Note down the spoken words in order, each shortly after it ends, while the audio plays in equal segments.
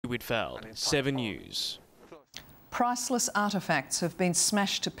Whitfeld, 7 News. Priceless artefacts have been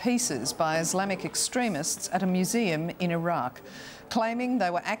smashed to pieces by Islamic extremists at a museum in Iraq. Claiming they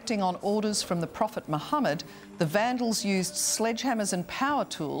were acting on orders from the Prophet Muhammad, the vandals used sledgehammers and power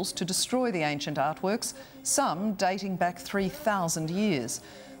tools to destroy the ancient artworks, some dating back 3,000 years.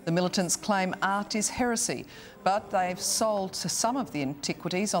 The militants claim art is heresy, but they've sold some of the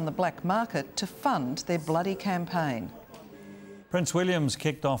antiquities on the black market to fund their bloody campaign. Prince William's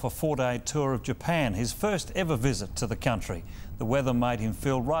kicked off a 4-day tour of Japan, his first ever visit to the country. The weather made him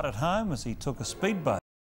feel right at home as he took a speedboat